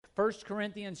1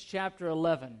 Corinthians chapter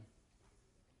 11.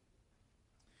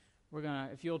 We're going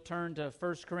to, if you'll turn to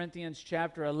 1 Corinthians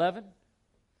chapter 11.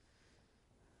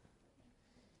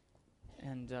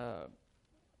 And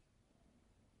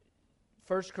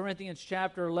 1 Corinthians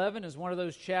chapter 11 is one of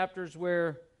those chapters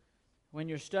where when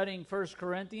you're studying 1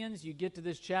 Corinthians, you get to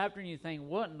this chapter and you think,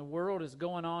 what in the world is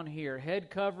going on here? Head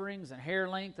coverings and hair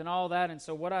length and all that. And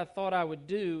so what I thought I would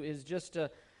do is just to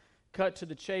cut to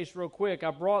the chase real quick. I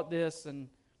brought this and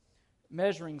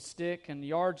measuring stick and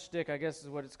yardstick, I guess is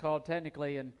what it's called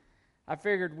technically, and I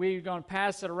figured we were going to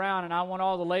pass it around, and I want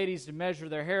all the ladies to measure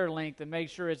their hair length and make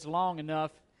sure it's long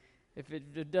enough. If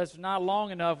it does not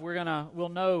long enough, we'll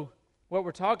know what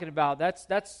we're talking about.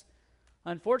 That's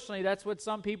unfortunately that's what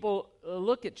some people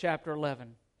look at chapter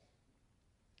 11,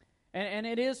 and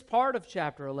it is part of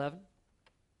chapter 11,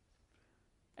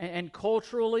 and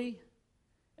culturally,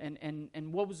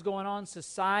 and what was going on in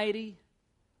society.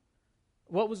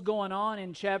 What was going on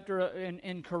in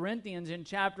Corinthians in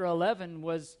chapter 11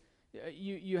 was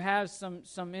you have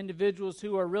some individuals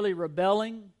who are really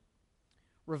revolting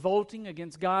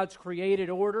against God's created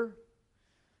order,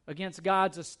 against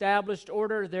God's established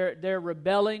order. They're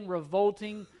rebelling,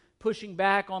 revolting, pushing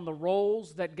back on the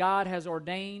roles that God has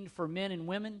ordained for men and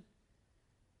women.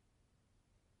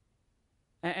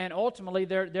 And ultimately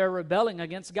they're rebelling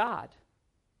against God.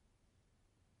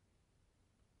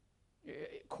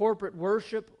 Corporate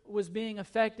worship was being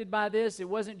affected by this. It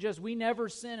wasn't just, we never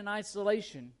sin in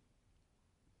isolation.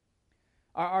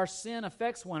 Our sin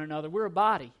affects one another. We're a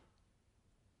body.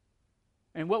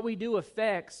 And what we do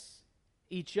affects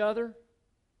each other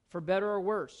for better or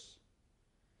worse.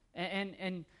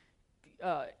 And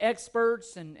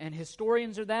experts and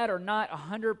historians of that are not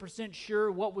 100% sure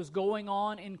what was going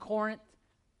on in Corinth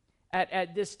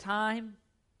at this time.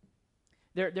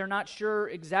 They're not sure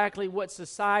exactly what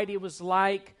society was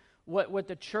like, what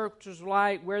the church was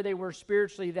like, where they were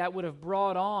spiritually. That would have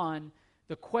brought on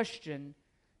the question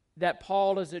that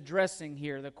Paul is addressing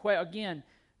here. Again,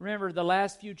 remember the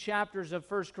last few chapters of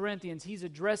 1 Corinthians, he's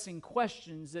addressing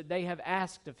questions that they have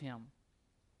asked of him.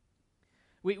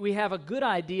 We have a good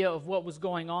idea of what was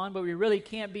going on, but we really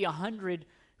can't be 100%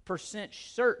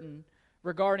 certain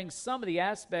regarding some of the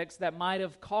aspects that might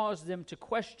have caused them to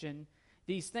question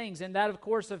these things. And that, of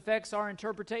course, affects our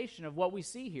interpretation of what we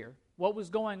see here. What was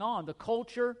going on, the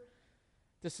culture,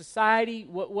 the society,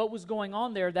 what was going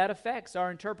on there, that affects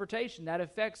our interpretation. That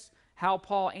affects how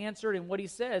Paul answered and what he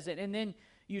says. And then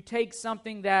you take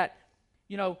something that,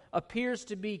 appears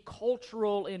to be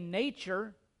cultural in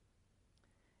nature,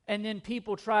 and then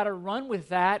people try to run with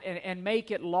that and make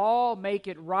it law, make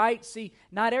it right. See,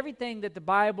 not everything that the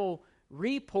Bible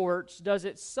reports does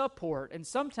it support. And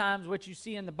sometimes what you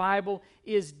see in the Bible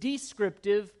is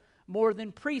descriptive more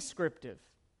than prescriptive.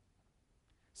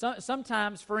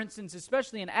 Sometimes, for instance,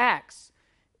 especially in Acts,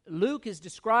 Luke is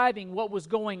describing what was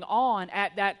going on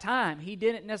at that time. He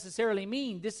didn't necessarily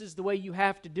mean this is the way you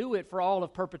have to do it for all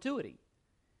of perpetuity.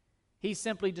 He's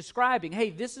simply describing, hey,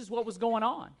 this is what was going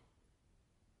on.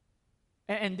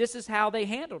 And this is how they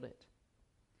handled it.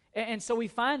 And so we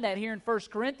find that here in 1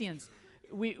 Corinthians.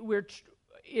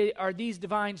 Are these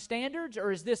divine standards,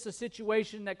 or is this a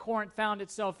situation that Corinth found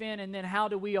itself in, and then how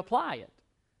do we apply it?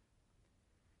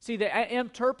 See, the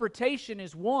interpretation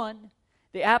is one,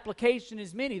 the application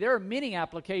is many. There are many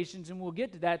applications, and we'll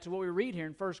get to that, to what we read here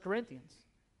in 1 Corinthians.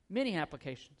 Many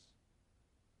applications.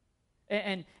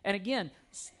 And again,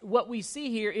 what we see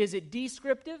here, is it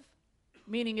descriptive?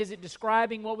 Meaning, is it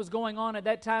describing what was going on at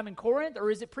that time in Corinth,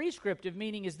 or is it prescriptive?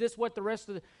 Meaning, is this what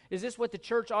the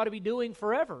church ought to be doing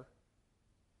forever?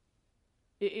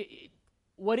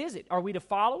 What is it? Are we to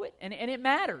follow it? And it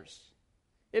matters.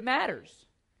 It matters.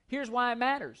 Here's why it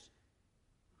matters.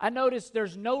 I noticed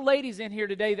there's no ladies in here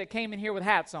today that came in here with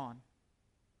hats on.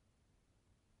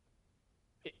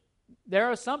 There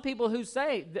are some people who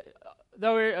say,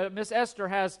 though Miss Esther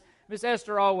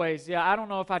always, I don't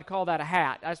know if I'd call that a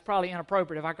hat. That's probably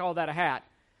inappropriate if I call that a hat.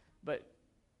 But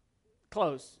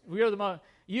close.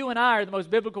 You and I are the most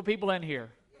biblical people in here.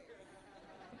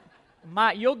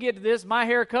 You'll get to this, my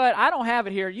haircut, I don't have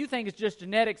it here. You think it's just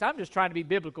genetics. I'm just trying to be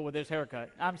biblical with this haircut.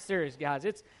 I'm serious, guys.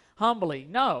 It's humbly.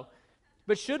 No.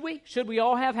 But should we? Should we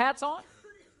all have hats on?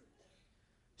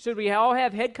 Should we all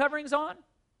have head coverings on?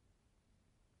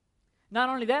 Not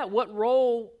only that, what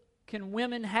role can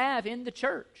women have in the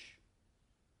church?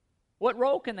 What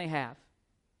role can they have?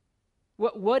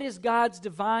 What is God's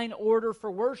divine order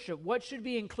for worship? What should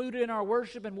be included in our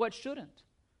worship and what shouldn't?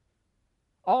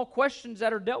 All questions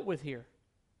that are dealt with here.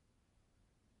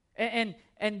 And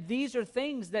these are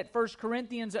things that 1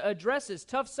 Corinthians addresses,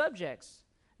 tough subjects,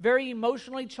 very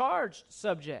emotionally charged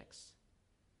subjects.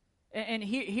 And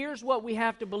here's what we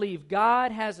have to believe.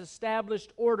 God has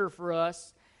established order for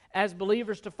us as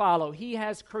believers to follow. He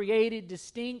has created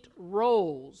distinct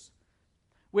roles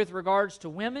with regards to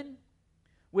women,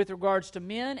 with regards to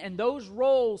men, and those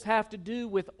roles have to do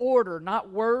with order, not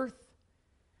worth,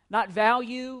 not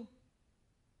value.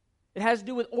 It has to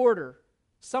do with order.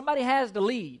 Somebody has to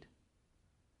lead.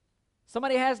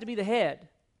 Somebody has to be the head.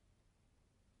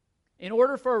 In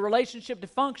order for a relationship to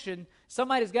function,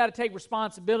 somebody's got to take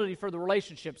responsibility for the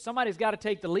relationship. Somebody's got to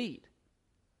take the lead.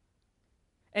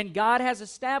 And God has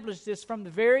established this from the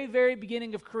very, very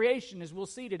beginning of creation, as we'll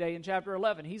see today in chapter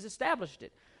 11. He's established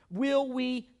it. Will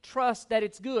we trust that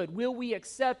it's good? Will we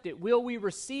accept it? Will we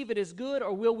receive it as good,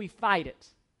 or will we fight it?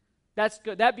 That's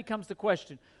good. That becomes the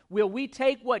question. Will we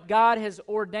take what God has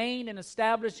ordained and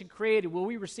established and created? Will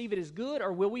we receive it as good,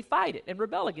 or will we fight it and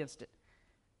rebel against it?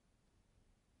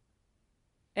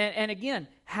 And again,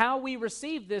 how we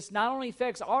receive this not only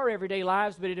affects our everyday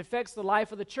lives, but it affects the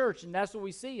life of the church. And that's what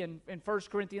we see in 1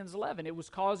 Corinthians 11. It was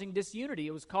causing disunity.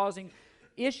 It was causing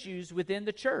issues within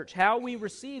the church. How we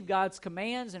receive God's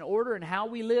commands and order and how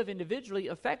we live individually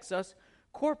affects us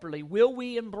corporately. Will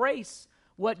we embrace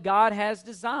what God has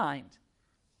designed?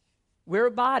 We're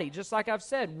a body, just like I've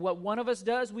said. What one of us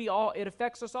does, it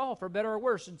affects us all, for better or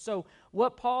worse. And so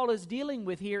what Paul is dealing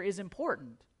with here is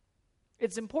important.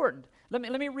 It's important. Let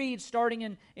me read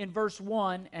starting in verse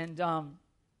 1, and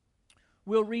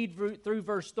we'll read through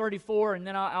verse 34, and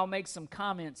then I'll make some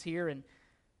comments here and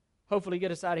hopefully get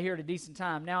us out of here at a decent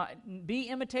time. Now, be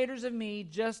imitators of me,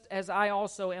 just as I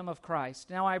also am of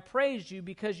Christ. Now, I praise you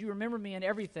because you remember me in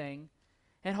everything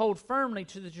and hold firmly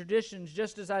to the traditions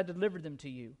just as I delivered them to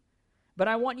you. But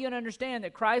I want you to understand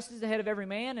that Christ is the head of every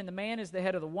man, and the man is the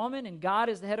head of the woman, and God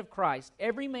is the head of Christ.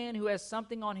 Every man who has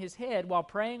something on his head while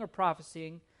praying or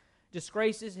prophesying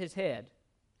disgraces his head.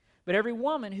 But every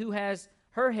woman who has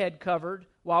her head covered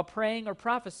while praying or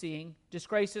prophesying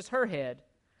disgraces her head.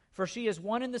 For she is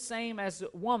one and the same as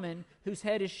a woman whose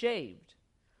head is shaved.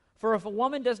 For if a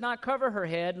woman does not cover her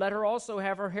head, let her also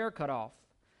have her hair cut off.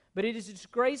 But it is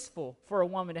disgraceful for a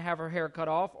woman to have her hair cut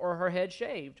off or her head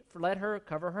shaved. For let her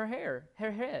cover her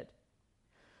head.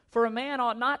 For a man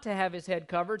ought not to have his head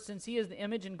covered, since he is the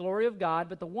image and glory of God,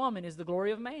 but the woman is the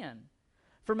glory of man.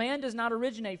 For man does not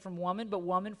originate from woman, but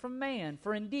woman from man.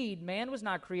 For indeed, man was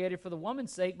not created for the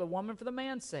woman's sake, but woman for the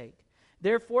man's sake.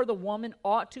 Therefore, the woman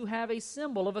ought to have a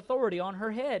symbol of authority on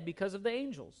her head because of the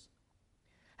angels.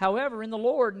 However, in the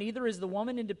Lord, neither is the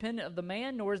woman independent of the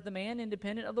man, nor is the man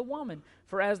independent of the woman.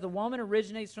 For as the woman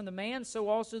originates from the man, so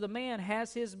also the man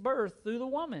has his birth through the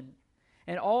woman.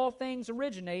 And all things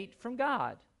originate from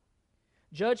God.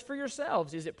 Judge for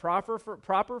yourselves. Is it proper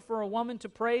for a woman to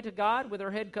pray to God with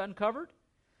her head uncovered?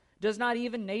 Does not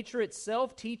even nature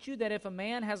itself teach you that if a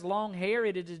man has long hair,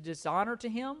 it is a dishonor to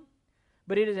him?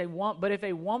 But if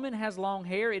a woman has long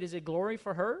hair, it is a glory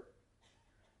for her?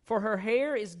 For her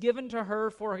hair is given to her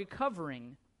for a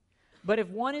covering. But if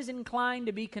one is inclined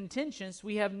to be contentious,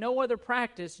 we have no other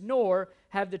practice, nor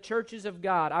have the churches of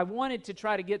God. I wanted to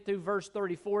try to get through verse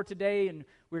 34 today, and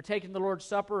we're taking the Lord's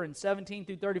Supper, and 17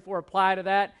 through 34 apply to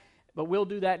that, but we'll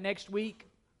do that next week.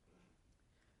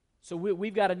 So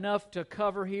we've got enough to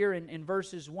cover here in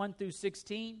verses 1 through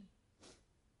 16.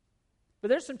 But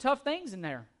there's some tough things in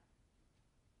there.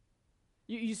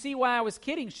 You see why I was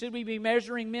kidding. Should we be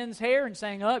measuring men's hair and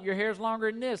saying, oh, your hair's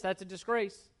longer than this? That's a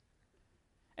disgrace.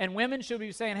 And women should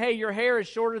be saying, hey, your hair is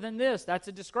shorter than this. That's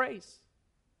a disgrace.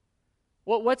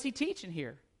 What's he teaching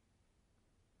here?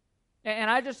 And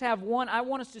I just have I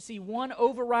want us to see one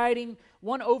overriding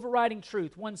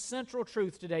truth, one central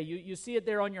truth today. You see it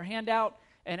there on your handout.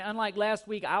 And unlike last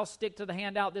week, I'll stick to the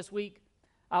handout this week.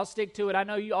 I'll stick to it. I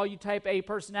know all you type A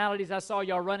personalities, I saw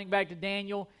y'all running back to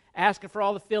Daniel, asking for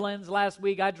all the fill-ins last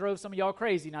week. I drove some of y'all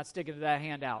crazy not sticking to that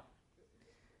handout.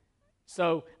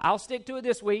 So I'll stick to it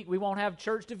this week. We won't have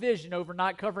church division over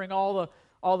not covering all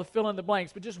the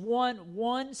fill-in-the-blanks, but just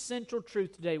one central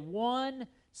truth today, one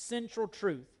central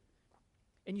truth.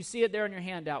 And you see it there on your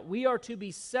handout. We are to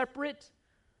be separate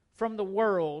from the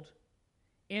world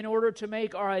in order to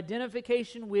make our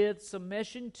identification with,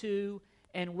 submission to,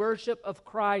 and worship of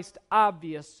Christ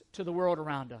obvious to the world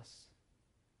around us.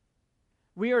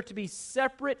 We are to be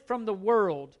separate from the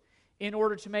world in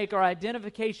order to make our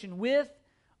identification with,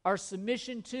 our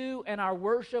submission to, and our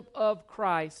worship of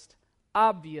Christ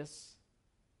obvious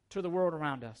to the world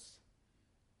around us.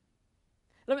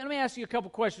 Let me ask you a couple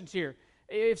questions here.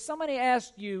 If somebody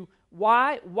asked you,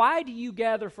 why do you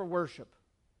gather for worship?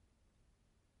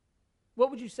 What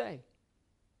would you say?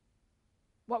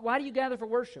 Why do you gather for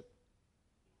worship?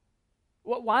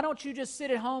 Why don't you just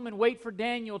sit at home and wait for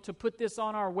Daniel to put this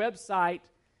on our website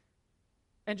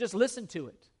and just listen to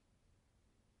it?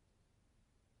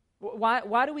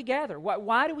 Why do we gather?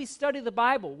 Why do we study the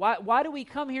Bible? Why do we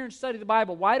come here and study the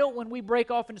Bible? Why don't, when we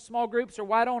break off into small groups, or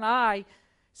why don't I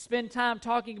spend time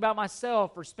talking about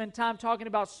myself, or spend time talking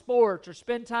about sports, or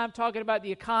spend time talking about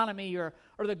the economy or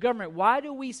the government? Why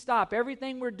do we stop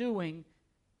everything we're doing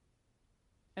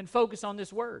and focus on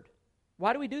this word?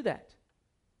 Why do we do that?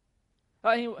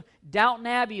 Downton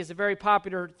Abbey is a very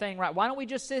popular thing, right? Why don't we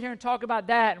just sit here and talk about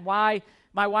that, and why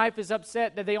my wife is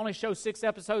upset that they only show 6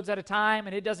 episodes at a time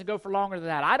and it doesn't go for longer than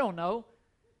that? I don't know.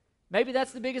 Maybe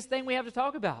that's the biggest thing we have to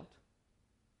talk about.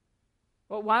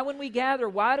 Well, why, when we gather,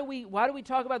 why do we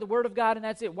talk about the Word of God and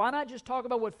that's it? Why not just talk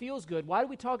about what feels good? Why do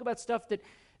we talk about stuff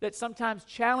that sometimes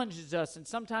challenges us and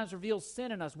sometimes reveals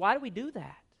sin in us? Why do we do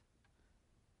that?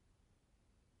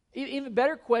 Even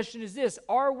better question is this: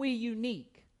 are we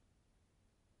unique?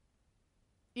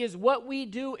 Is what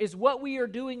we are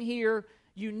doing here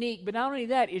unique? But not only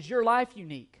that, is your life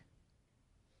unique?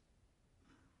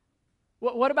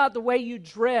 What about the way you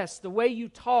dress, the way you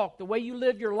talk, the way you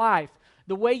live your life,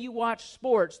 the way you watch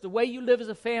sports, the way you live as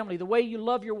a family, the way you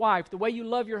love your wife, the way you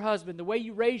love your husband, the way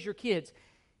you raise your kids?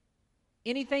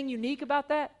 Anything unique about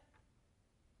that?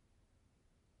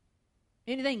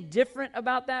 Anything different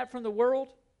about that from the world?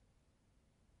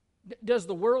 Does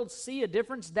the world see a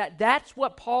difference? That's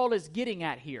what Paul is getting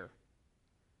at here.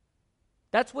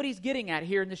 That's what he's getting at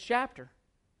here in this chapter.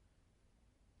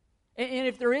 And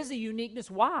if there is a uniqueness,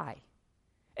 why?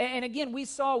 And again,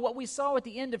 what we saw at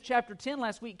the end of chapter 10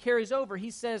 last week carries over.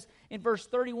 He says in verse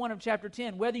 31 of chapter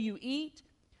 10, whether you eat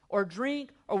or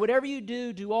drink or whatever you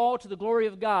do, do all to the glory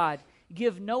of God.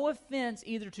 Give no offense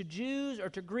either to Jews or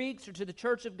to Greeks or to the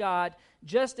church of God,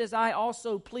 just as I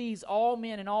also please all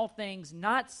men in all things,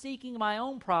 not seeking my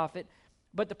own profit,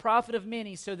 but the profit of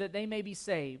many, so that they may be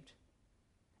saved.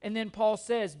 And then Paul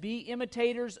says, be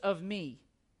imitators of me.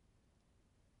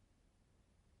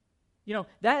 You know,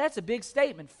 that's a big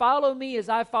statement. Follow me as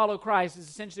I follow Christ is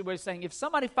essentially what he's saying. If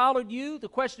somebody followed you, the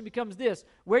question becomes this: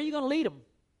 where are you going to lead them?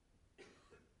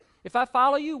 If I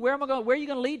follow you, where are you going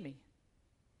to lead me?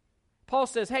 Paul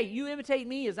says, hey, you imitate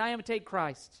me as I imitate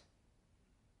Christ.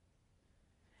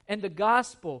 And the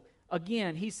gospel,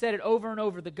 again, he said it over and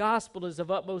over, the gospel is of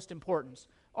utmost importance.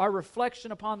 Our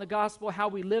reflection upon the gospel, how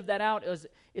we live that out,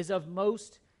 is of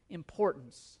most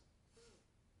importance.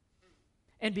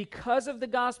 And because of the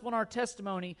gospel and our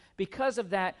testimony, because of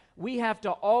that, we have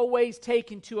to always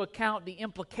take into account the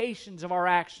implications of our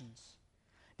actions,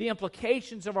 the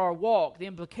implications of our walk, the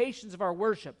implications of our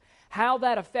worship, how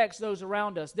that affects those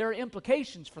around us. There are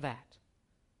implications for that.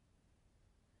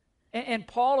 And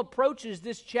Paul approaches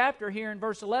this chapter here in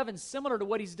verse 11 similar to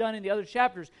what he's done in the other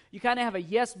chapters. You kind of have a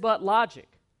yes, but logic.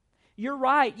 You're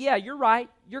right. Yeah, you're right.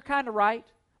 You're kind of right.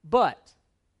 But.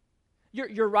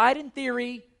 You're right in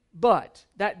theory, but.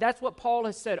 That's what Paul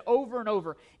has said over and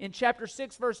over. In chapter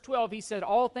 6, verse 12, he said,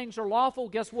 all things are lawful.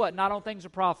 Guess what? Not all things are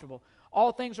profitable.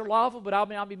 All things are lawful, but I'll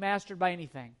not be mastered by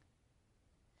anything.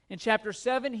 In chapter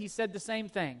 7, he said the same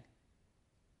thing.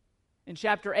 In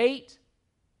chapter 8,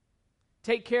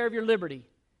 take care of your liberty.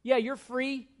 Yeah, you're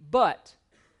free, but.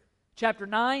 Chapter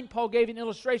 9, Paul gave an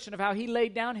illustration of how he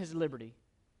laid down his liberty.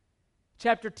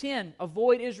 Chapter 10,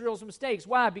 avoid Israel's mistakes.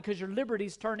 Why? Because your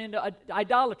liberties turn into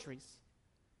idolatries.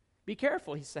 Be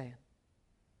careful, he's saying.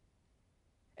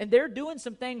 And they're doing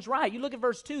some things right. You look at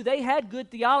verse 2, they had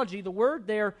good theology. The word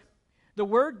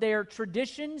there,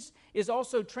 traditions, is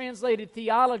also translated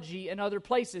theology in other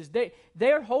places.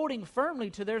 They're holding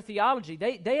firmly to their theology.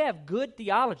 They have good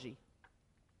theology.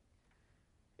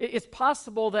 It's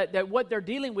possible that what they're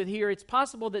dealing with here, it's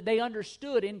possible that they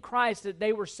understood in Christ that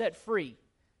they were set free.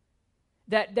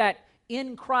 That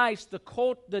in Christ,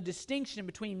 the distinction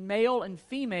between male and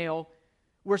female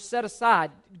were set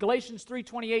aside. Galatians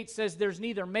 3:28 says there's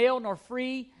neither male nor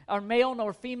free, or male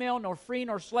nor female, nor free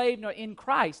nor slave, nor in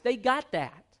Christ. They got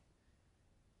that.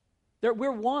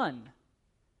 We're one.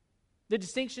 The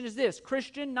distinction is this: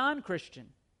 Christian, non-Christian.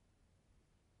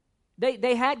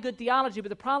 They had good theology, but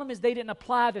the problem is they didn't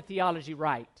apply the theology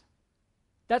right.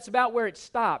 That's about where it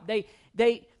stopped. They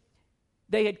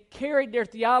had carried their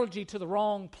theology to the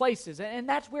wrong places, and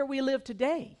that's where we live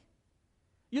today.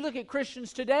 You look at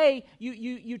Christians today,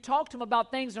 you talk to them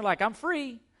about things, and they're like, I'm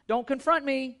free. Don't confront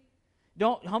me.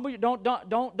 Don't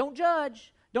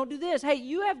judge. Don't do this. Hey,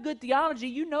 you have good theology.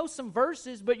 You know some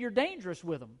verses, but you're dangerous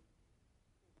with them.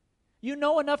 You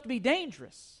know enough to be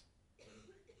dangerous.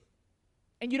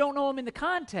 And you don't know them in the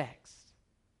context.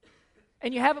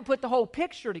 And you haven't put the whole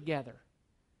picture together.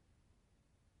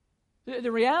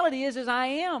 The reality is I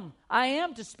am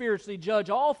to spiritually judge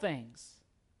all things.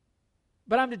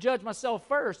 But I'm to judge myself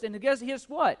first. And guess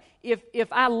what?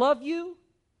 If I love you,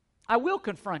 I will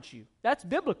confront you. That's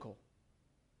biblical.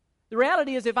 The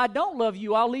reality is, if I don't love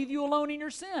you, I'll leave you alone in your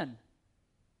sin.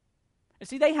 And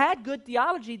see, they had good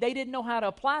theology. They didn't know how to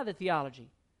apply the theology.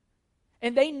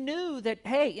 And they knew that,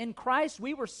 hey, in Christ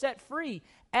we were set free.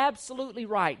 Absolutely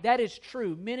right. That is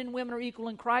true. Men and women are equal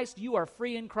in Christ. You are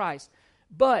free in Christ.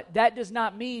 But that does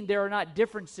not mean there are not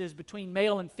differences between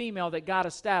male and female that God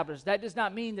established. That does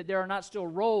not mean that there are not still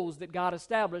roles that God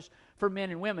established for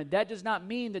men and women. That does not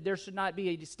mean that there should not be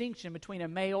a distinction between a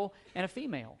male and a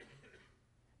female.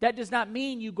 That does not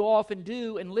mean you go off and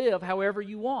do and live however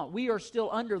you want. We are still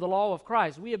under the law of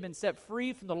Christ. We have been set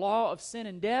free from the law of sin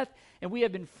and death, and we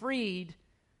have been freed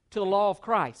to the law of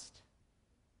Christ.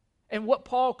 And what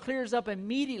Paul clears up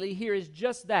immediately here is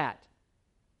just that.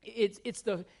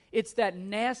 It's that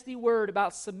nasty word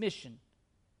about submission.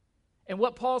 And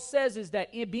what Paul says is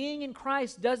that being in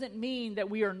Christ doesn't mean that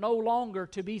we are no longer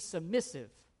to be submissive.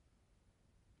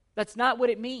 That's not what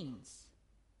it means.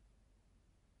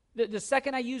 The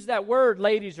second I use that word,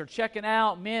 ladies are checking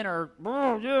out, men are,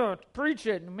 oh yeah, preach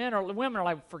it, and women are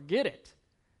like, forget it.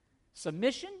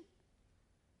 Submission?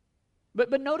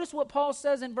 But notice what Paul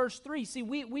says in verse 3. See,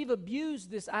 we've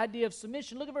abused this idea of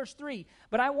submission. Look at verse 3.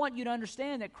 But I want you to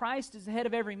understand that Christ is the head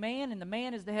of every man, and the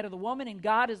man is the head of the woman, and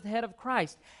God is the head of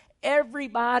Christ.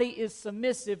 Everybody is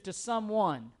submissive to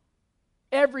someone.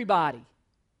 Everybody.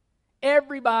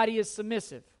 Everybody is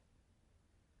submissive.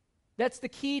 That's the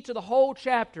key to the whole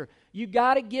chapter. You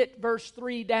got to get verse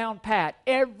 3 down pat.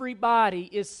 Everybody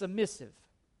is submissive.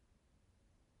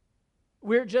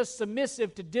 We're just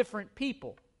submissive to different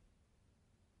people.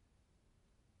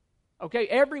 Okay,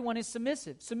 everyone is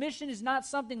submissive. Submission is not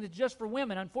something that's just for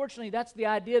women. Unfortunately, that's the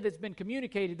idea that's been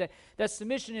communicated, that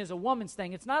submission is a woman's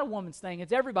thing. It's not a woman's thing.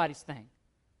 It's everybody's thing.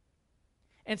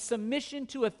 And submission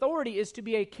to authority is to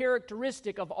be a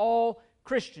characteristic of all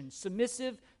Christians.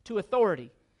 Submissive to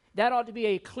authority. That ought to be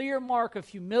a clear mark of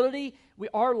humility.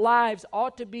 Our lives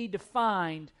ought to be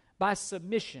defined by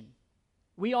submission.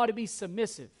 We ought to be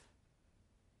submissive.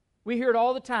 We hear it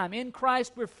all the time. In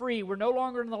Christ we're free. We're no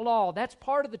longer in the law. That's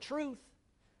part of the truth.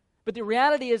 But the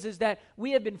reality is that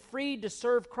we have been freed to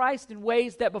serve Christ in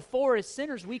ways that before as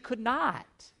sinners we could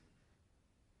not.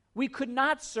 We could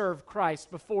not serve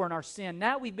Christ before in our sin.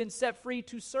 Now we've been set free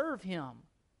to serve Him.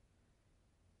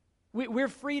 We're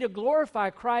free to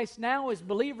glorify Christ now as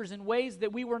believers in ways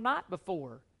that we were not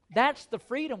before. That's the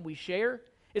freedom we share.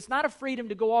 It's not a freedom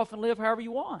to go off and live however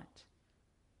you want.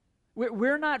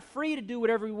 We're not free to do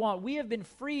whatever we want. We have been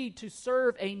freed to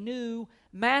serve a new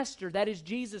master, that is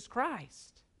Jesus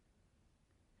Christ.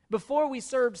 Before we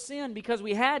served sin because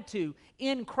we had to.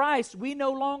 In Christ, we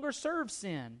no longer serve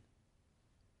sin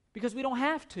because we don't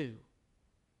have to.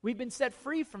 We've been set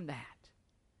free from that.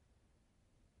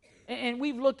 And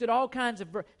we've looked at all kinds of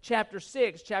chapter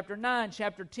 6, chapter 9,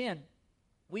 chapter 10.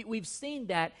 We've seen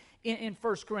that in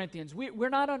 1 Corinthians.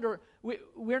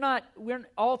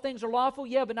 All things are lawful,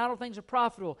 yeah, but not all things are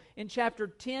profitable. In chapter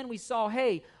 10, we saw,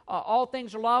 hey, all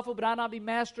things are lawful, but I not be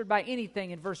mastered by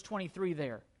anything in verse 23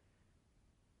 there.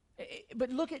 But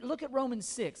look at Romans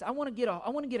 6. I want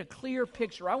to get a clear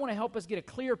picture. I want to help us get a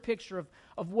clear picture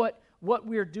of what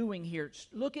we're doing here.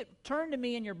 Turn to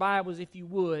me in your Bibles, if you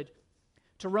would,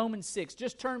 to Romans 6.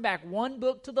 Just turn back one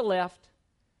book to the left.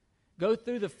 Go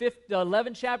through the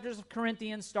 11 chapters of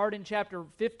Corinthians, start in chapter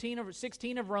 15 or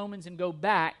 16 of Romans, and go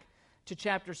back to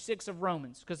chapter 6 of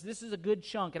Romans, because this is a good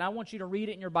chunk, and I want you to read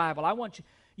it in your Bible.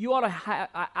 You ought to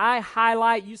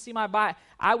highlight. You see my Bible.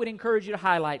 I would encourage you to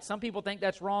highlight. Some people think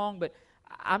that's wrong, but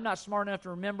I'm not smart enough to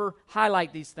remember.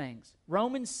 Highlight these things.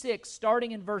 Romans 6,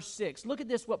 starting in verse 6. Look at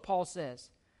this, what Paul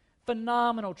says.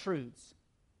 Phenomenal truths.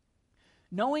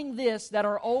 Knowing this, that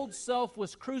our old self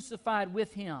was crucified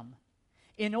with Him,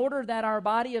 in order that our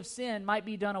body of sin might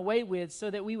be done away with, so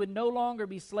that we would no longer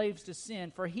be slaves to sin.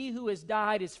 For he who has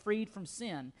died is freed from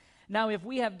sin. Now if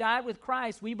we have died with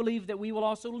Christ, we believe that we will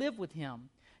also live with Him,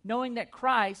 knowing that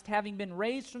Christ, having been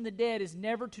raised from the dead, is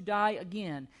never to die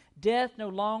again. Death no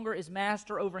longer is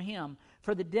master over Him.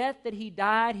 For the death that He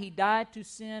died to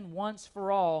sin once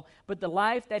for all, but the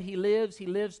life that He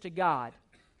lives to God.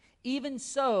 Even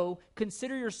so,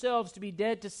 consider yourselves to be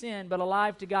dead to sin, but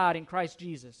alive to God in Christ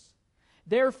Jesus.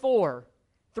 Therefore,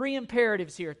 3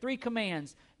 imperatives here, 3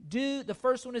 commands. The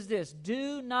first one is this: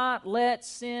 do not let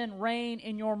sin reign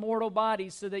in your mortal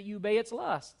bodies so that you obey its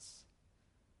lusts.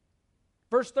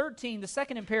 Verse 13, the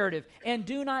second imperative: and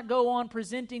do not go on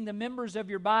presenting the members of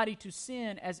your body to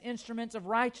sin as instruments of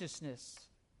righteousness.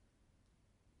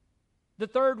 The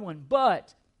third one: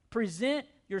 but present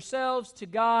yourselves to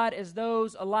God as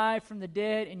those alive from the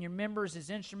dead, and your members as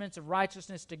instruments of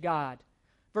righteousness to God.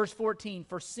 Verse 14,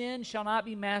 for sin shall not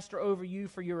be master over you,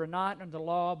 for you are not under the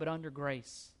law, but under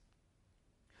grace.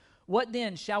 What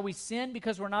then? Shall we sin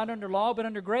because we're not under law, but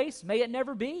under grace? May it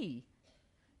never be.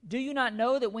 Do you not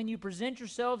know that when you present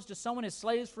yourselves to someone as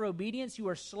slaves for obedience, you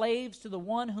are slaves to the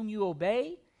one whom you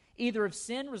obey, either of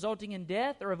sin resulting in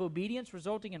death or of obedience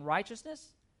resulting in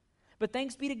righteousness? But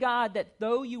thanks be to God that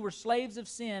though you were slaves of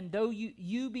sin, though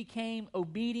you became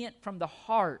obedient from the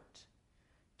heart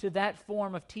to that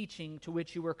form of teaching to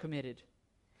which you were committed.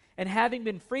 And having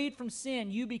been freed from sin,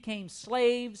 you became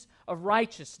slaves of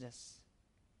righteousness.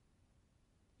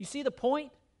 You see the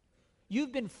point?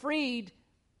 You've been freed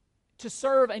to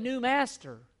serve a new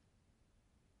master.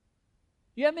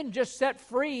 You haven't been just set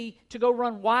free to go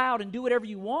run wild and do whatever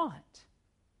you want.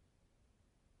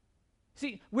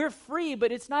 See, we're free,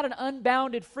 but it's not an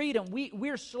unbounded freedom.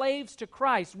 We're slaves to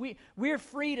Christ. We're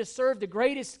free to serve the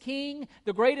greatest king,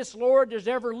 the greatest Lord there's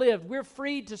ever lived. We're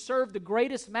free to serve the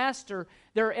greatest master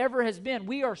there ever has been.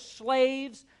 We are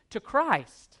slaves to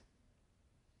Christ.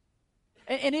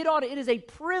 And it is a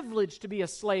privilege to be a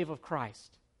slave of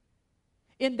Christ.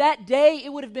 In that day,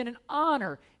 it would have been an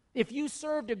honor. If you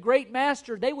served a great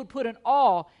master, they would put an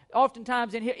awe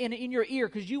oftentimes in your ear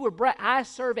because you were, I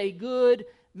serve a good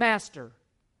master.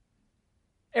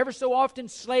 Ever so often,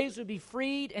 slaves would be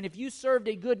freed, and if you served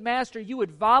a good master, you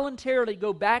would voluntarily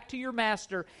go back to your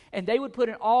master, and they would put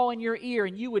an awe in your ear,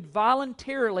 and you would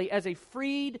voluntarily, as a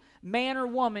freed man or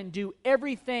woman, do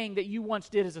everything that you once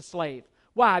did as a slave.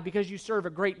 Why? Because you serve a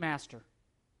great master.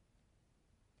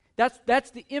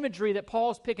 That's the imagery that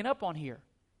Paul's picking up on here.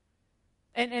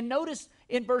 And notice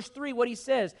in verse 3 what he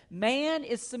says. Man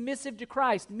is submissive to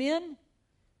Christ. Men,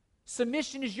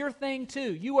 submission is your thing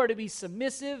too. You are to be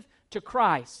submissive to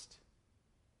Christ.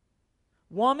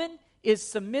 Woman is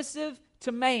submissive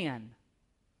to man.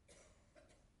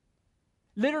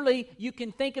 Literally, you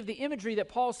can think of the imagery that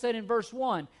Paul said in verse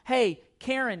 1. Hey,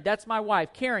 Karen, that's my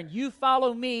wife. Karen, you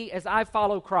follow me as I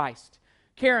follow Christ.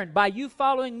 Karen, by you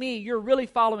following me, you're really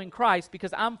following Christ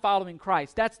because I'm following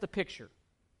Christ. That's the picture.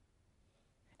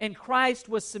 And Christ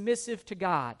was submissive to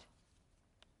God.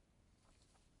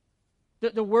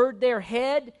 The word there,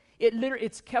 head,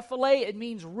 it's kephale. It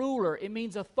means ruler. It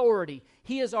means authority.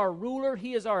 He is our ruler.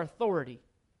 He is our authority.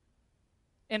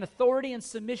 And authority and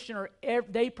submission,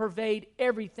 they pervade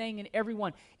everything and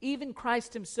everyone. Even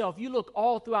Christ himself. You look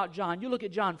all throughout John. You look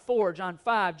at John 4, John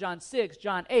 5, John 6,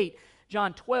 John 8,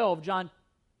 John 12, John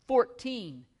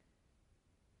 14.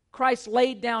 Christ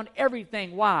laid down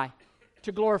everything. Why?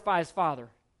 To glorify his Father.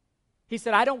 He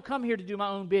said, I don't come here to do my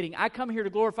own bidding. I come here to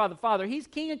glorify the Father. He's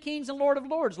King of kings and Lord of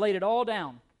lords. Laid it all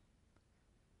down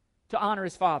to honor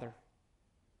his Father.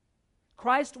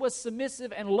 Christ was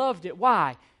submissive and loved it.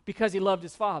 Why? Because he loved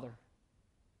his Father.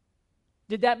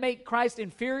 Did that make Christ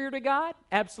inferior to God?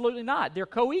 Absolutely not. They're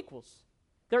co-equals.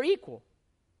 They're equal.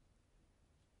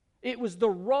 It was the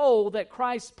role that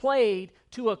Christ played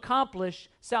to accomplish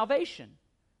salvation,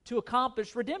 to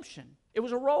accomplish redemption. It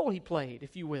was a role he played,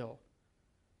 if you will.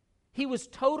 He was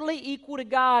totally equal to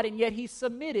God, and yet he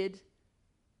submitted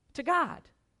to God.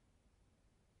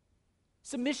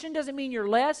 Submission doesn't mean you're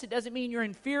less. It doesn't mean you're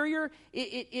inferior.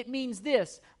 It means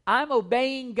this. I'm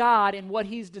obeying God in what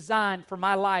he's designed for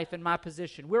my life and my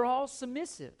position. We're all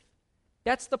submissive.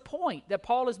 That's the point that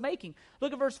Paul is making.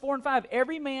 Look at verse 4 and 5.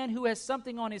 Every man who has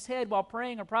something on his head while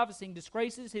praying or prophesying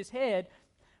disgraces his head,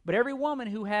 but every woman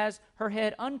who has her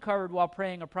head uncovered while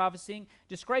praying or prophesying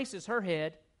disgraces her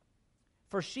head,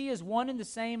 for she is one and the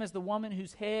same as the woman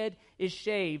whose head is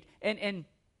shaved. And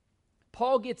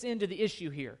Paul gets into the issue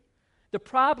here. The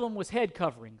problem was head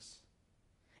coverings.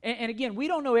 And again, we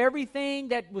don't know everything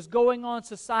that was going on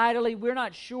societally. We're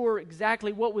not sure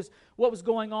exactly what was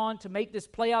going on to make this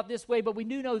play out this way, but we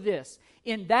do know this.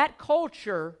 In that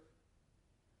culture,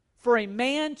 for a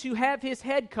man to have his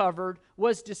head covered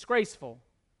was disgraceful.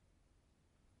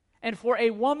 And for a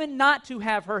woman not to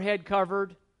have her head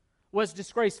covered was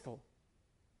disgraceful.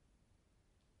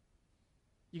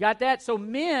 You got that? So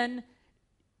men,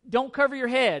 don't cover your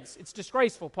heads. It's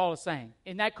disgraceful, Paul is saying,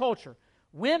 in that culture.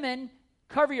 Women,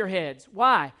 cover your heads.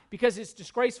 Why? Because it's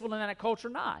disgraceful in that culture,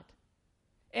 not.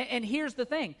 And here's the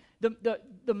thing.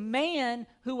 The man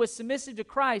who was submissive to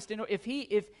Christ, and if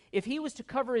he was to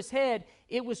cover his head,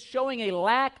 it was showing a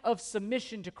lack of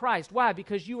submission to Christ. Why?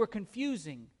 Because you were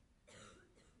confusing.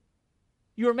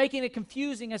 You were making it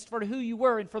confusing as for who you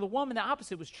were, and for the woman, the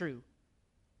opposite was true.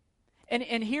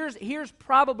 And here's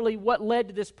probably what led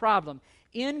to this problem.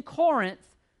 In Corinth,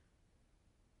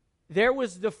 there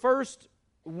was the first,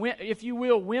 if you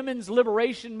will, women's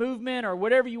liberation movement, or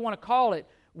whatever you want to call it,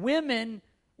 women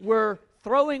were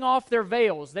throwing off their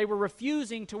veils. They were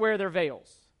refusing to wear their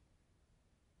veils.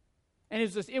 And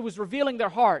it was revealing their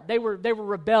heart. They were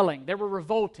rebelling. They were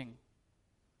revolting.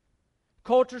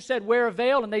 Culture said, wear a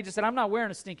veil, and they just said, I'm not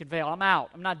wearing a stinking veil. I'm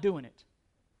out. I'm not doing it.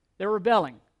 They're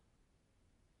rebelling.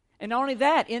 And not only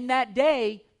that, in that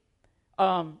day,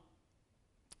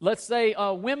 let's say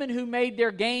women who made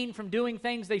their gain from doing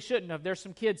things they shouldn't have. There's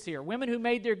some kids here. Women who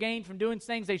made their gain from doing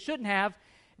things they shouldn't have,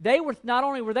 they were not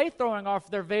only were they throwing off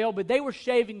their veil, but they were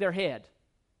shaving their head.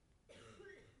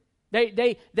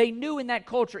 They knew in that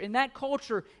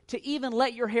culture, to even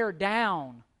let your hair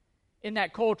down in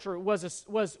that culture was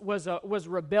a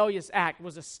rebellious act,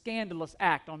 was a scandalous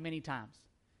act on many times.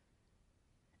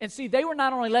 And see, they were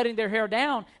not only letting their hair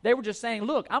down, they were just saying,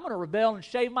 look, I'm going to rebel and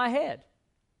shave my head.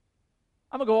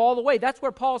 I'm going to go all the way. That's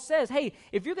where Paul says, hey,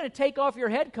 if you're going to take off your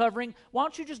head covering, why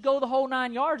don't you just go the whole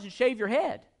 9 yards and shave your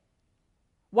head?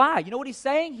 Why? You know what he's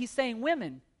saying? He's saying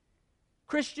women,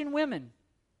 Christian women.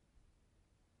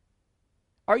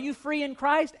 Are you free in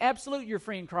Christ? Absolutely, you're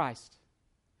free in Christ.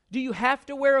 Do you have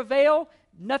to wear a veil?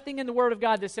 Nothing in the Word of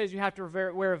God that says you have to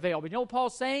wear a veil. But you know what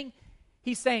Paul's saying?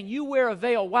 He's saying you wear a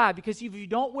veil. Why? Because if you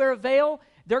don't wear a veil,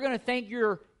 they're going to think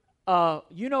you're,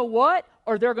 you know what?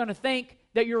 Or they're going to think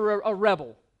that you're a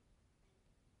rebel.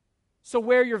 So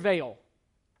wear your veil.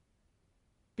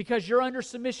 Because you're under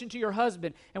submission to your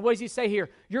husband. And what does he say here?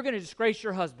 You're going to disgrace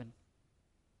your husband.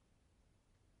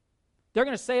 They're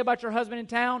going to say about your husband in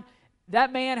town,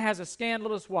 that man has a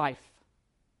scandalous wife.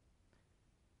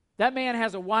 That man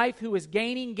has a wife who is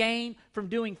gaining gain from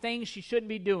doing things she shouldn't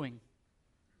be doing.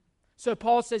 So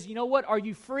Paul says, you know what? Are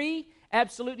you free?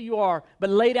 Absolutely you are. But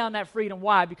lay down that freedom.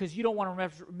 Why? Because you don't want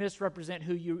to misrepresent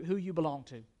who you belong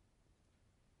to.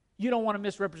 You don't want to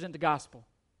misrepresent the gospel.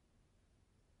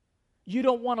 You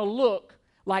don't want to look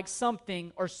like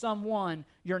something or someone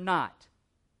you're not.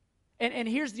 And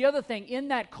here's the other thing. In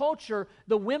that culture,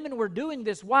 the women were doing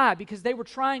this. Why? Because they were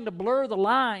trying to blur the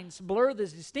lines, blur the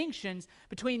distinctions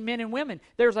between men and women.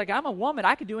 There's like, I'm a woman.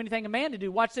 I could do anything a man to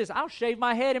do. Watch this. I'll shave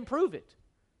my head and prove it.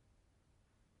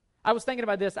 I was thinking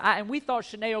about this, and we thought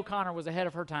Sinead O'Connor was ahead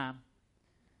of her time.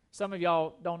 Some of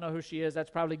y'all don't know who she is. That's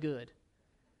probably good.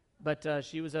 But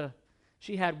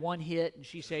she had one hit, and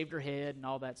she shaved her head and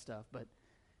all that stuff. But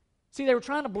see, they were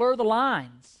trying to blur the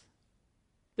lines.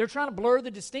 They're trying to blur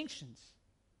the distinctions.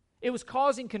 It was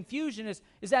causing confusion.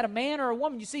 Is that a man or a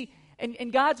woman? You see,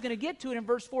 and God's going to get to it in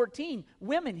verse 14.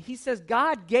 Women, he says,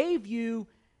 God gave you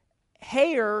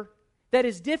hair that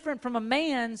is different from a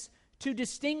man's to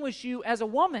distinguish you as a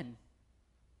woman.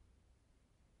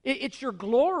 It's your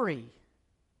glory.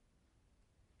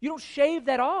 You don't shave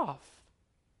that off.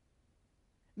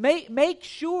 Make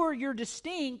sure you're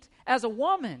distinct as a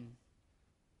woman.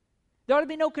 There ought to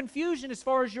be no confusion as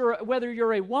far as whether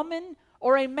you're a woman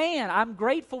or a man. I'm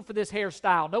grateful for this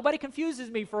hairstyle. Nobody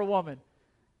confuses me for a woman.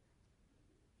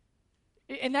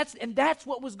 And that's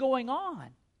what was going on.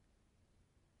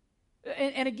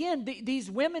 And again, these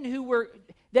women who were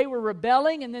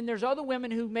rebelling, and then there's other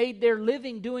women who made their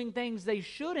living doing things they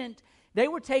shouldn't. They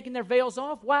were taking their veils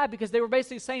off. Why? Because they were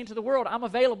basically saying to the world, I'm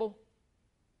available.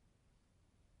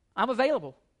 I'm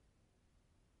available.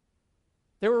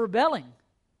 They were rebelling.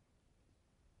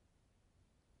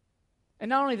 And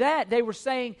not only that, they were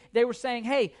saying,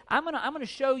 hey, I'm gonna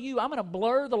show you, I'm gonna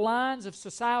blur the lines of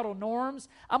societal norms.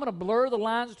 I'm gonna blur the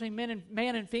lines between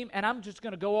man and female, and I'm just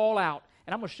gonna go all out.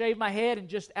 And I'm going to shave my head and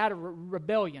just out of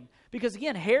rebellion. Because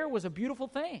again, hair was a beautiful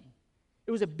thing.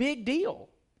 It was a big deal.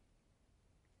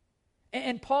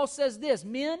 And Paul says this,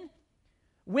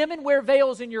 women wear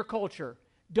veils in your culture.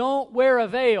 Don't wear a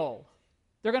veil.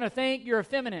 They're going to think you're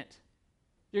effeminate.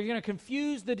 You're going to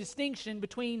confuse the distinction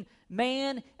between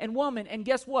man and woman. And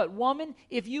guess what? Woman,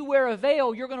 if you wear a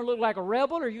veil, you're going to look like a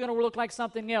rebel or you're going to look like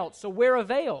something else. So wear a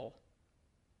veil.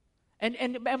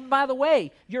 And by the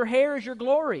way, your hair is your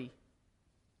glory.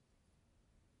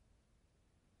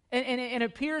 And it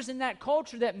appears in that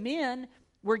culture that men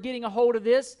were getting a hold of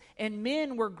this, and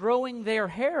men were growing their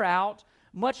hair out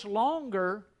much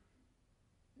longer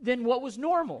than what was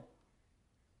normal.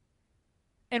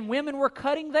 And women were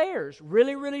cutting theirs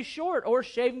really, really short or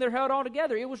shaving their head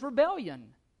altogether. It was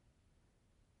rebellion.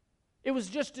 It was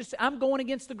just I'm going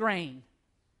against the grain.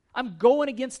 I'm going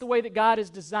against the way that God is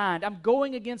designed. I'm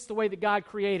going against the way that God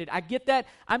created. I get that.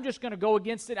 I'm just going to go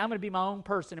against it. I'm going to be my own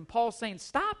person. And Paul's saying,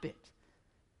 stop it.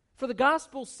 For the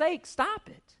gospel's sake, stop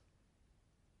it.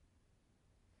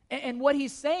 And what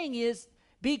he's saying is,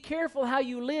 be careful how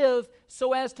you live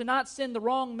so as to not send the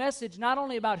wrong message, not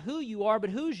only about who you are, but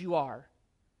whose you are.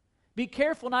 Be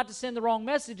careful not to send the wrong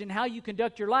message in how you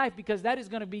conduct your life, because that is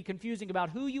going to be confusing about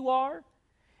who you are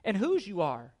and whose you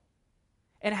are.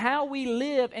 And how we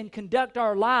live and conduct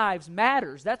our lives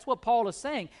matters. That's what Paul is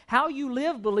saying. How you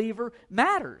live, believer,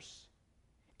 matters.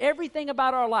 Everything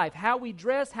about our life, how we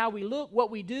dress, how we look,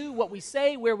 what we do, what we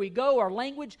say, where we go, our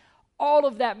language, all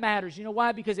of that matters. You know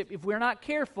why? Because if we're not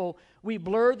careful, we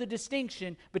blur the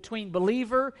distinction between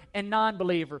believer and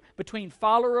non-believer, between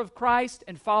follower of Christ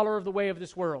and follower of the way of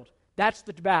this world. That's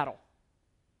the battle.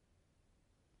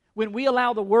 When we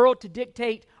allow the world to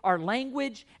dictate our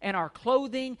language and our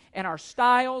clothing and our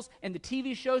styles and the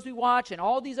TV shows we watch and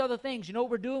all these other things, you know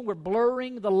what we're doing? We're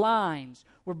blurring the lines.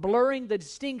 We're blurring the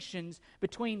distinctions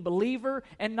between believer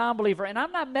and non-believer. And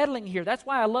I'm not meddling here. That's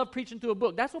why I love preaching through a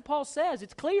book. That's what Paul says.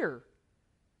 It's clear.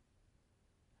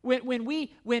 When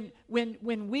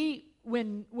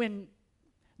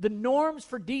the norms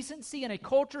for decency in a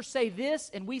culture say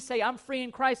this, and we say, I'm free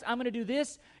in Christ, I'm going to do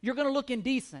this, you're going to look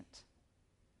indecent.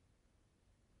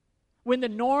 When the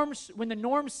norms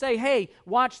say, hey,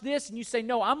 watch this, and you say,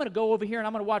 no, I'm going to go over here and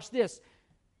I'm going to watch this,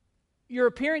 you're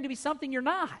appearing to be something you're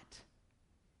not.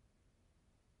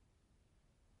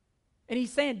 And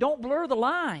he's saying, don't blur the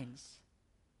lines.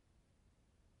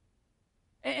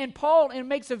 And Paul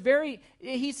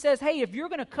he says, hey, if you're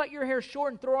going to cut your hair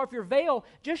short and throw off your veil,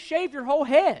 just shave your whole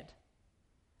head.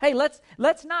 Hey, let's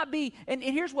not be, and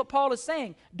here's what Paul is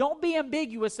saying, don't be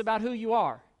ambiguous about who you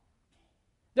are.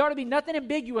 There ought to be nothing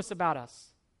ambiguous about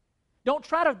us. Don't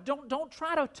try to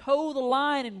toe the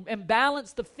line and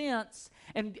balance the fence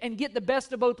and get the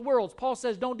best of both worlds. Paul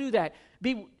says don't do that.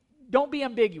 Don't be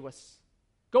ambiguous.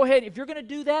 Go ahead. If you're going to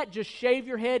do that, just shave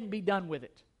your head and be done with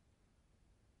it.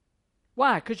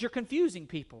 Why? Because you're confusing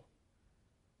people.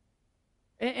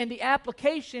 And the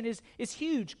application is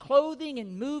huge. Clothing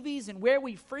and movies and where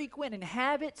we frequent and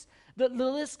habits, the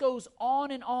list goes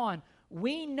on and on.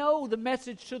 We know the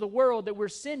message to the world that we're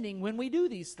sending when we do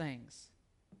these things.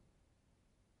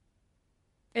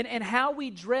 And how we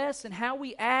dress and how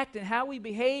we act and how we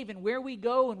behave and where we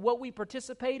go and what we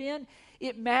participate in,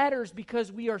 it matters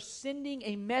because we are sending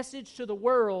a message to the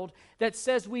world that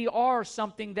says we are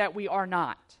something that we are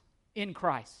not in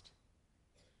Christ.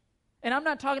 And I'm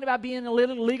not talking about being a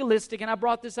little legalistic, and I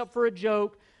brought this up for a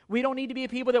joke. We don't need to be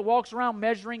people that walks around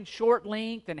measuring short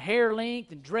length and hair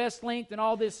length and dress length and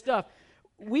all this stuff.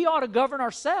 We ought to govern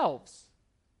ourselves.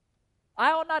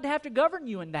 I ought not to have to govern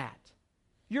you in that.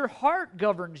 Your heart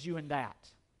governs you in that.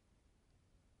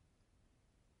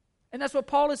 And that's what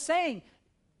Paul is saying.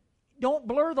 Don't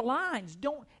blur the lines.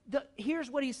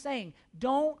 Here's what he's saying.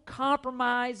 Don't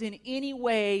compromise in any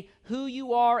way who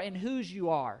you are and whose you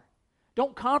are.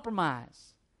 Don't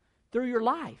compromise through your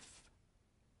life.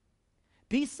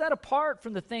 Be set apart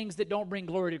from the things that don't bring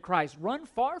glory to Christ. Run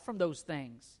far from those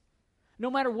things, no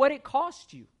matter what it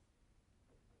costs you.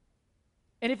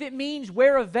 And if it means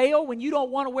wear a veil when you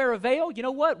don't want to wear a veil, you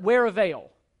know what? Wear a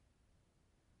veil.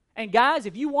 And guys,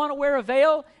 if you want to wear a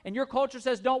veil and your culture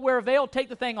says don't wear a veil, take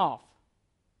the thing off.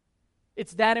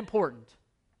 It's that important.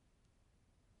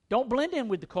 Don't blend in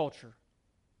with the culture.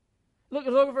 Look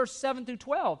at verse 7 through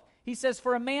 12. He says,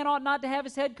 for a man ought not to have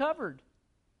his head covered,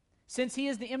 since he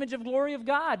is the image of glory of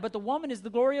God, but the woman is the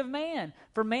glory of man.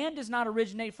 For man does not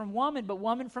originate from woman, but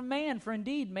woman from man. For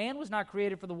indeed, man was not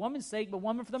created for the woman's sake, but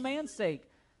woman for the man's sake.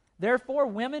 Therefore,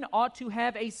 women ought to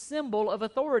have a symbol of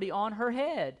authority on her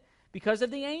head, because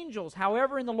of the angels.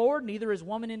 However, in the Lord, neither is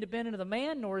woman independent of the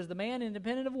man, nor is the man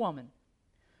independent of woman.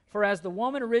 For as the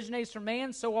woman originates from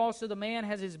man, so also the man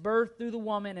has his birth through the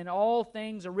woman, and all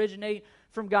things originate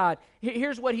from God.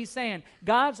 Here's what he's saying.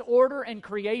 God's order and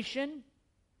creation,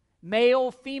 male,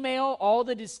 female, all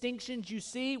the distinctions you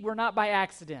see were not by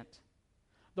accident.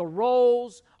 The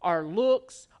roles, our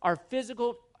looks, our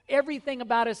physical, everything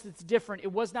about us that's different,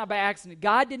 it was not by accident.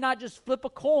 God did not just flip a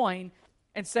coin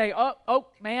and say, oh,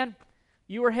 man,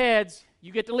 you were heads,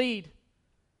 you get to lead.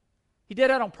 He did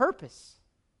that on purpose.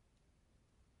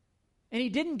 And he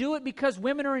didn't do it because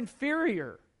women are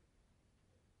inferior.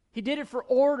 He did it for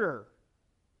order.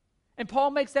 And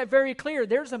Paul makes that very clear.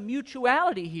 There's a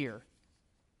mutuality here.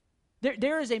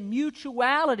 There is a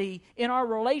mutuality in our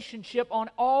relationship on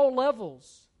all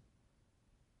levels.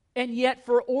 And yet,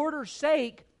 for order's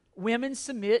sake, women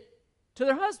submit to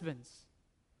their husbands.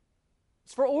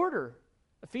 It's for order.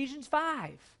 Ephesians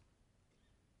 5.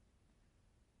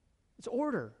 It's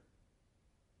order.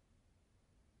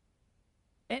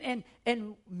 And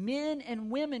men and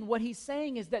women, what he's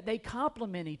saying is that they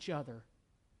complement each other.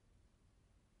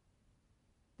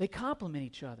 They complement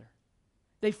each other.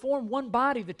 They form one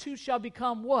body. The two shall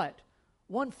become what?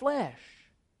 One flesh.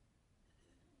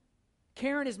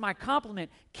 Karen is my complement.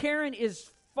 Karen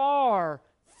is far,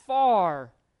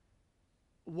 far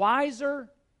wiser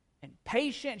and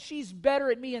patient. She's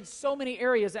better at me in so many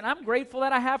areas, and I'm grateful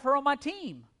that I have her on my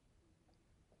team.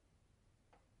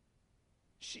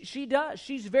 She does.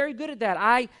 She's very good at that.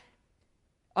 I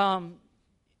don't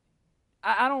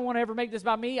want to ever make this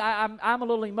about me. I'm a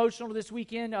little emotional this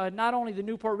weekend. Not only the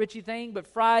Newport Richie thing, but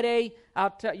Friday, I'll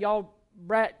tell y'all,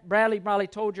 Bradley probably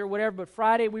told you or whatever, but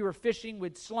Friday we were fishing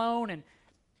with Sloan, and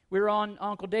we were on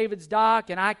Uncle David's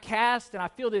dock, and I cast, and I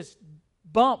feel this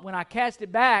bump when I cast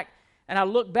it back, and I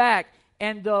look back,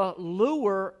 and the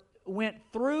lure went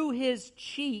through his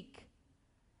cheek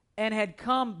and had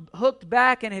come hooked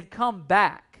back and had come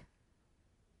back.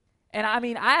 And I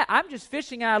mean, I'm just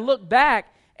fishing, and I look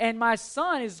back, and my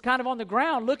son is kind of on the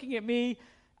ground looking at me.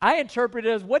 I interpret it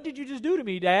as, "What did you just do to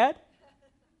me, Dad?"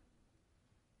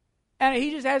 And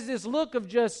he just has this look of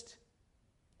just,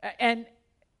 and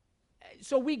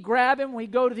so we grab him, we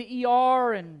go to the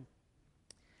ER, and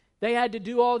they had to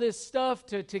do all this stuff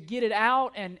to get it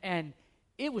out, and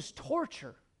it was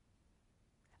torture.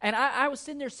 And I was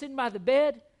sitting by the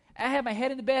bed. I had my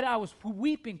head in the bed. I was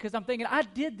weeping because I'm thinking, I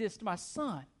did this to my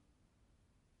son.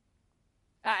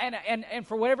 And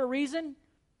for whatever reason,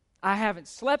 I haven't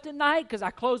slept at night because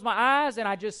I close my eyes and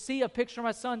I just see a picture of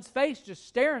my son's face just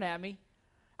staring at me.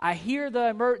 I hear the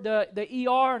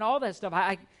ER and all that stuff.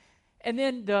 And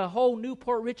then the whole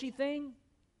Newport Richie thing.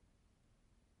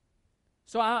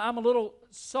 So I'm a little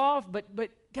soft,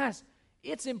 but guys,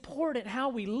 it's important how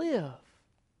we live.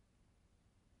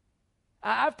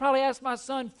 I've probably asked my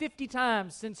son 50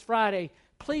 times since Friday,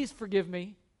 "Please forgive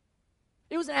me.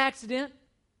 It was an accident.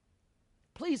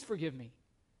 Please forgive me."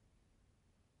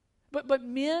 But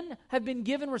men have been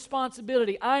given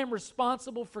responsibility. I am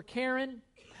responsible for Karen.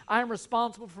 I am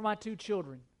responsible for my 2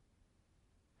 children.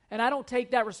 And I don't take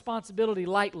that responsibility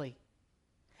lightly.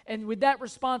 And with that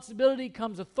responsibility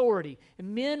comes authority.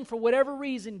 And men, for whatever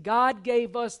reason, God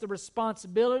gave us the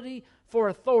responsibility for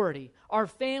authority. Our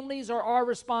families are our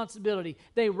responsibility.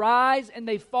 They rise and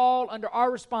they fall under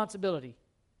our responsibility.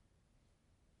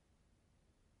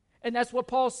 And that's what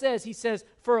Paul says. He says,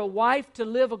 for a wife to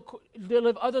live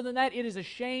other than that, it is a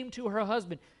shame to her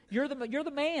husband. You're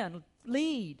the man.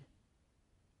 Lead.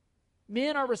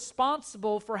 Men are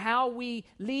responsible for how we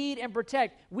lead and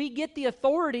protect. We get the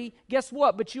authority, guess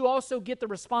what? But you also get the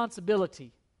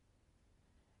responsibility.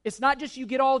 It's not just you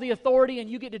get all the authority and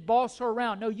you get to boss her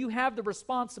around. No, you have the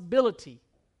responsibility.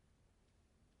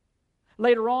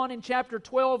 Later on in chapter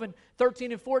 12 and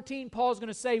 13 and 14, Paul's going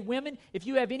to say, women, if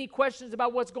you have any questions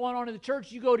about what's going on in the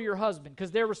church, you go to your husband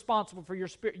because they're responsible for your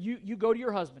spirit. You go to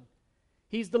your husband.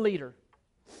 He's the leader.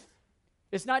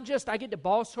 It's not just I get to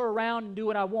boss her around and do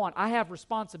what I want. I have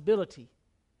responsibility.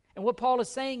 And what Paul is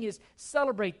saying is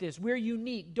celebrate this. We're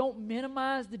unique. Don't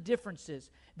minimize the differences.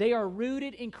 They are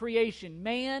rooted in creation.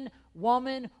 Man,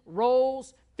 woman,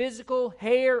 roles, physical,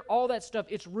 hair, all that stuff.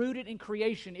 It's rooted in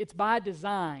creation. It's by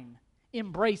design.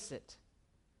 Embrace it.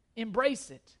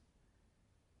 Embrace it.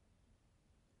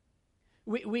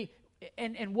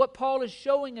 And what Paul is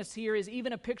showing us here is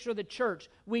even a picture of the church.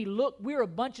 We're a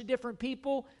bunch of different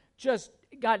people, just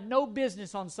got no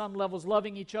business on some levels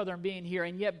loving each other and being here,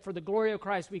 and yet for the glory of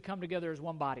Christ we come together as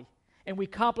one body. And we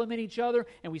complement each other,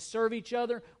 and we serve each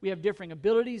other. We have different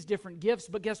abilities, different gifts,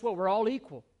 but guess what? We're all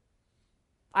equal.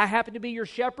 I happen to be your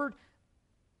shepherd,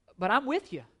 but I'm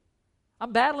with you.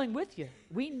 I'm battling with you.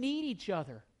 We need each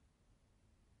other.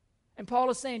 And Paul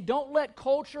is saying, don't let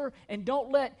culture and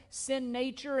don't let sin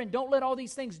nature and don't let all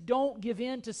these things, don't give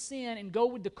in to sin and go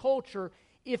with the culture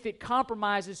if it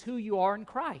compromises who you are in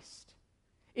Christ.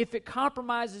 If it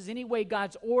compromises any way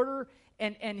God's order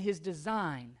and His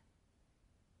design.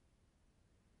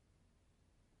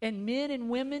 And men and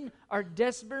women are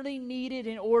desperately needed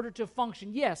in order to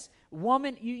function. Yes,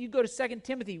 woman, you go to 2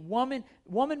 Timothy, woman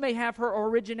may have her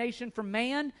origination from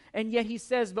man, and yet he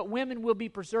says, but women will be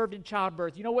preserved in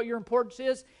childbirth. You know what your importance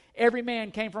is? Every man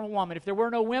came from a woman. If there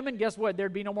were no women, guess what?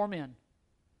 There'd be no more men.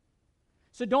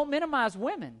 So don't minimize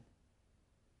women.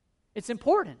 It's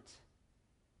important.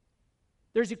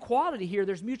 There's equality here.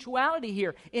 There's mutuality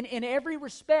here. In every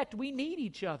respect, we need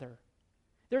each other.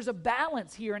 There's a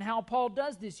balance here in how Paul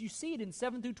does this. You see it in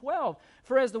 7 through 12.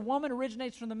 For as the woman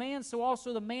originates from the man, so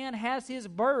also the man has his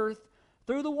birth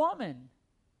through the woman.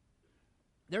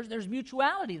 There's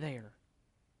mutuality there.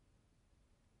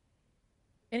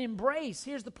 And embrace,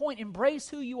 here's the point, embrace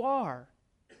who you are.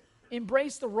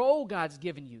 Embrace the role God's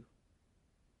given you.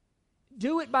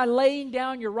 Do it by laying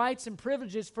down your rights and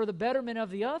privileges for the betterment of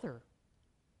the other.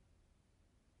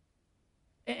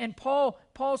 And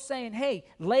Paul's saying, hey,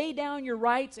 lay down your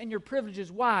rights and your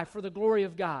privileges. Why? For the glory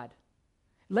of God.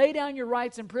 Lay down your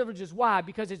rights and privileges. Why?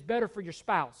 Because it's better for your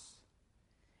spouse.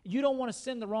 You don't want to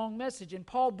send the wrong message. And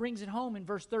Paul brings it home in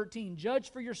verse 13.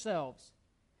 Judge for yourselves.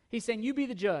 He's saying, you be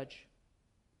the judge.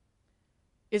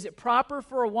 Is it proper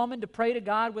for a woman to pray to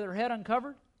God with her head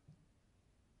uncovered?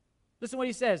 Listen to what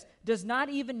he says. Does not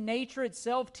even nature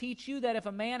itself teach you that if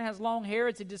a man has long hair,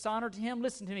 it's a dishonor to him?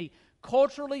 Listen to me.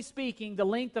 Culturally speaking, the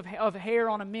length of hair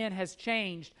on a man has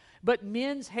changed, but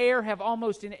men's hair have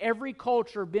almost in every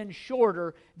culture been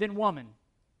shorter than women.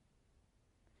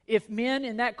 If men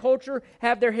in that culture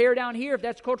have their hair down here, if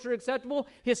that's culturally acceptable,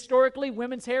 historically,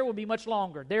 women's hair will be much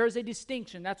longer. There is a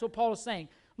distinction. That's what Paul is saying.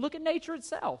 Look at nature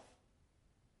itself.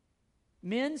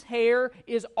 Men's hair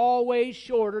is always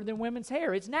shorter than women's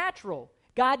hair. It's natural.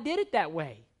 God did it that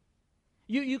way.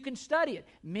 You can study it.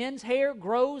 Men's hair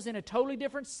grows in a totally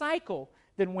different cycle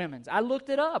than women's. I looked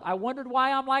it up. I wondered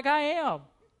why I'm like I am.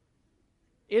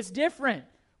 It's different.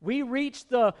 We reach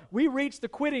the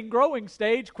quitting growing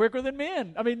stage quicker than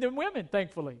than women,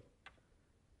 thankfully.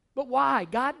 But why?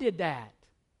 God did that.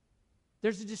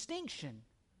 There's a distinction.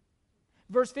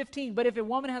 Verse 15, but if a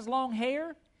woman has long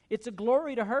hair, it's a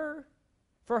glory to her,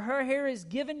 for her hair is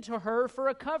given to her for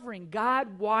a covering.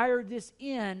 God wired this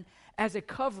in as a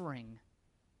covering.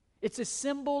 It's a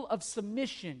symbol of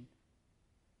submission.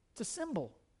 It's a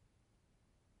symbol.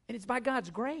 And it's by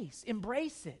God's grace.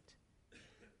 Embrace it.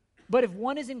 But if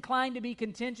one is inclined to be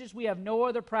contentious, we have no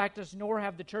other practice, nor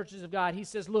have the churches of God. He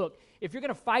says, look, if you're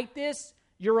going to fight this,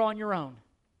 you're on your own.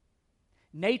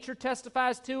 Nature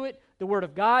testifies to it. The Word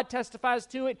of God testifies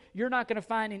to it. You're not going to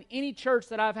find in any church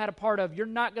that I've had a part of, you're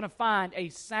not going to find a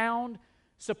sound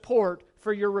support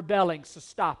for your rebelling. So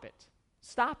stop it.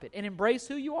 Stop it and embrace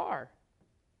who you are.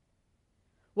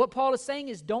 What Paul is saying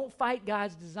is don't fight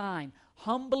God's design.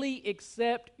 Humbly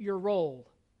accept your role.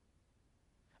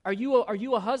 Are you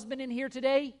a husband in here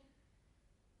today?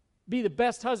 Be the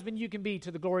best husband you can be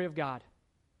to the glory of God.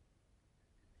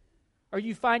 Or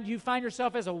you find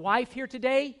yourself as a wife here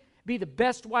today? Be the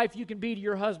best wife you can be to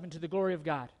your husband to the glory of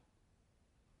God.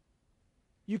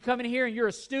 You come in here and you're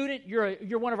a student,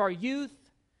 you're one of our youth,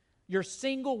 you're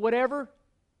single, whatever.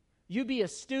 You be a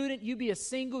student, you be a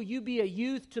single, you be a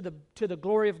youth to the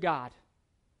glory of God.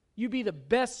 You be the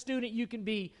best student you can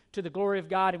be to the glory of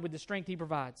God and with the strength He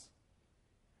provides.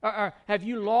 Have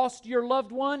you lost your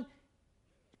loved one?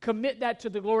 Commit that to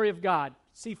the glory of God.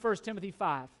 See 1 Timothy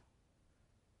 5.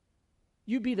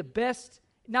 You be the best.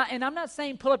 Now, and I'm not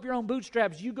saying pull up your own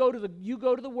bootstraps. You go to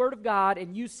the Word of God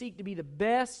and you seek to be the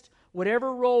best,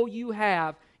 whatever role you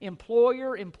have,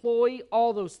 employer, employee,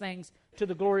 all those things to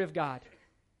the glory of God.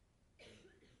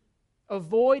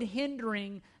 Avoid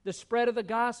hindering the spread of the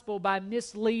gospel by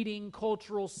misleading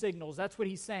cultural signals. That's what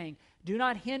he's saying. Do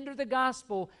not hinder the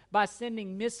gospel by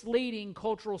sending misleading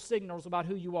cultural signals about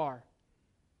who you are.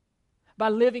 By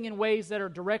living in ways that are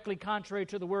directly contrary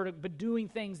to the Word, but doing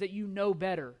things that you know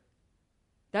better.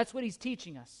 That's what he's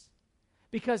teaching us.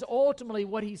 Because ultimately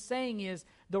what he's saying is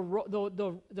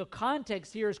the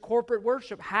context here is corporate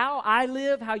worship. How I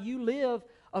live, how you live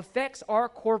affects our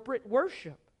corporate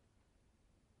worship.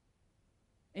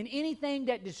 And anything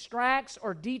that distracts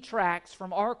or detracts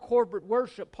from our corporate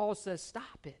worship, Paul says,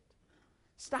 stop it.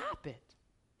 Stop it.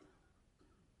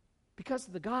 Because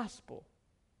of the gospel.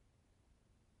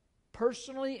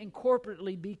 Personally and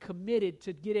corporately be committed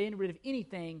to getting rid of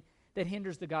anything that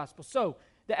hinders the gospel. So,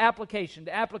 the application,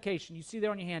 you see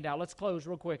there on your handout. Let's close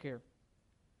real quick here.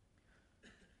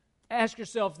 Ask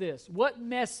yourself this. What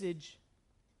message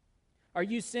are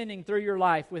you sending through your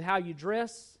life with how you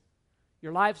dress,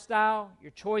 your lifestyle,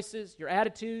 your choices, your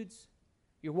attitudes,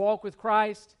 your walk with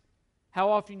Christ, how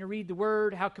often you read the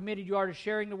Word, how committed you are to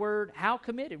sharing the Word? How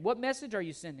committed? What message are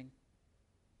you sending?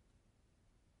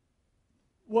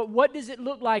 What does it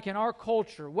look like in our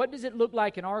culture? What does it look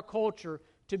like in our culture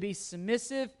to be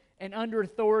submissive and under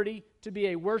authority, to be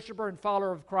a worshiper and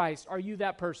follower of Christ? Are you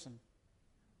that person?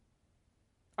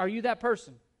 Are you that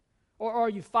person? Or are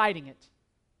you fighting it?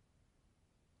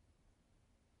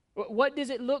 What does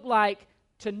it look like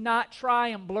to not try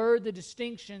and blur the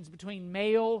distinctions between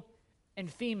male and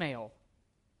female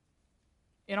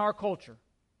in our culture?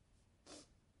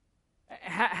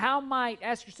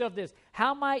 Ask yourself this,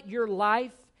 how might your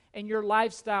life and your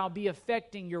lifestyle be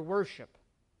affecting your worship?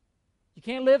 You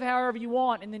can't live however you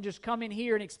want and then just come in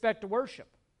here and expect to worship.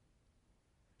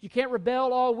 You can't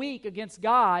rebel all week against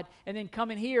God and then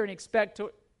come in here and expect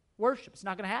to worship. It's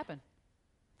not going to happen.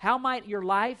 How might your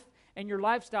life and your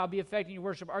lifestyle be affecting your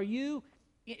worship?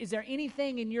 Is there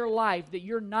anything in your life that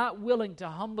you're not willing to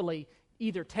humbly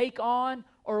either take on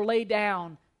or lay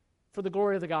down for the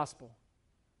glory of the gospel?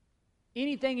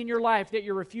 Anything in your life that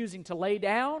you're refusing to lay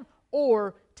down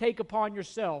or take upon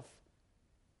yourself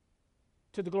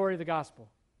to the glory of the gospel?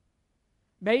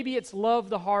 Maybe it's love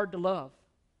the hard to love.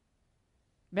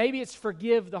 Maybe it's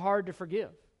forgive the hard to forgive.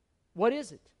 What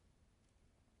is it?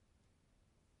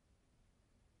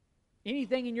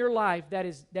 Anything in your life that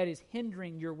is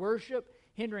hindering your worship,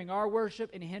 hindering our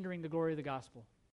worship, and hindering the glory of the gospel.